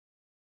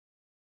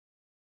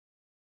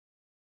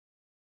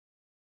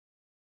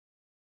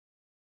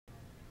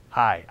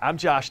Hi, I'm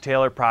Josh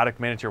Taylor, Product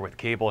Manager with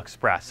Cable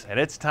Express, and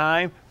it's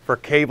time for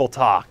Cable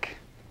Talk.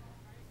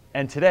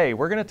 And today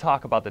we're going to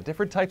talk about the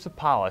different types of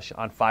polish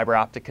on fiber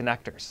optic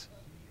connectors.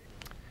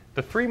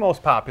 The three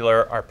most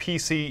popular are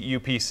PC,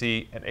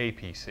 UPC, and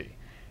APC.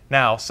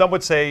 Now, some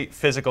would say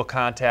physical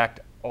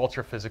contact,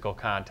 ultra physical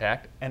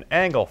contact, and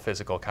angle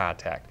physical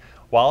contact,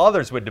 while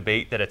others would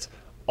debate that it's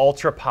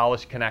ultra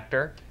polished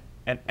connector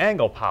and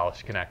angle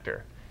polished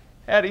connector.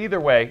 And either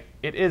way,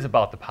 it is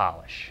about the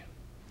polish.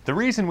 The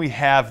reason we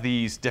have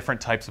these different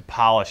types of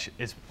polish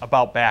is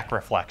about back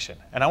reflection,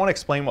 and I want to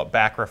explain what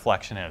back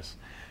reflection is.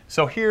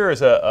 So here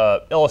is an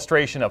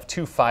illustration of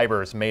two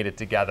fibers mated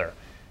together.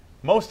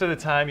 Most of the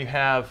time you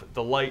have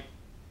the light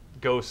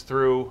goes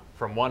through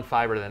from one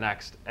fiber to the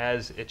next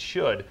as it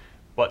should,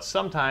 but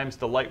sometimes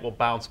the light will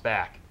bounce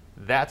back.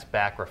 That's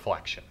back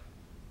reflection.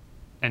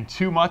 And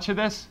too much of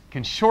this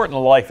can shorten the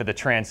life of the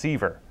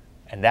transceiver,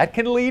 and that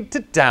can lead to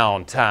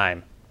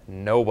downtime.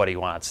 Nobody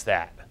wants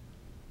that.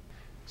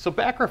 So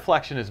back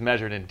reflection is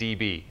measured in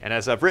dB, and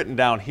as I've written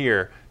down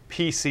here,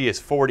 PC is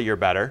 40 or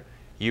better,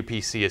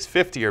 UPC is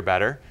 50 or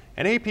better,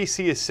 and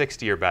APC is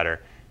 60 or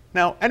better.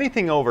 Now,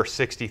 anything over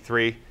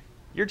 63,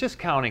 you're just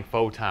counting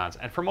photons,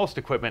 and for most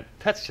equipment,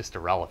 that's just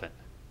irrelevant.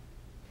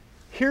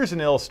 Here's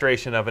an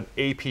illustration of an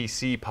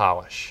APC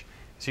polish.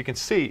 As you can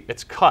see,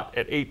 it's cut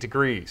at 8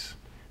 degrees.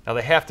 Now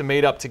they have to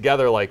mate up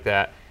together like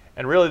that,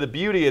 and really the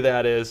beauty of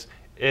that is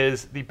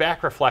the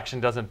back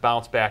reflection doesn't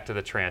bounce back to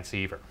the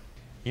transceiver.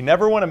 You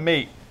never want to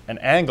mate an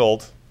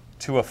angled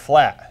to a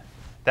flat.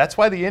 That's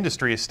why the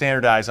industry is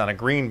standardized on a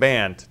green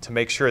band to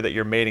make sure that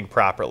you're mating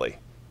properly,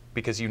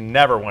 because you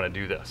never want to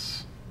do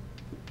this.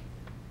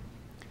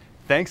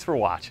 Thanks for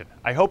watching.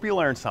 I hope you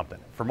learned something.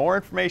 For more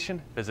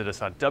information, visit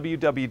us on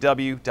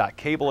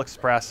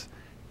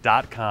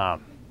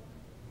www.cableexpress.com.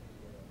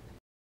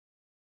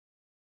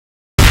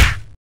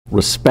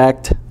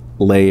 Respect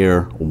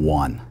layer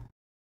 1.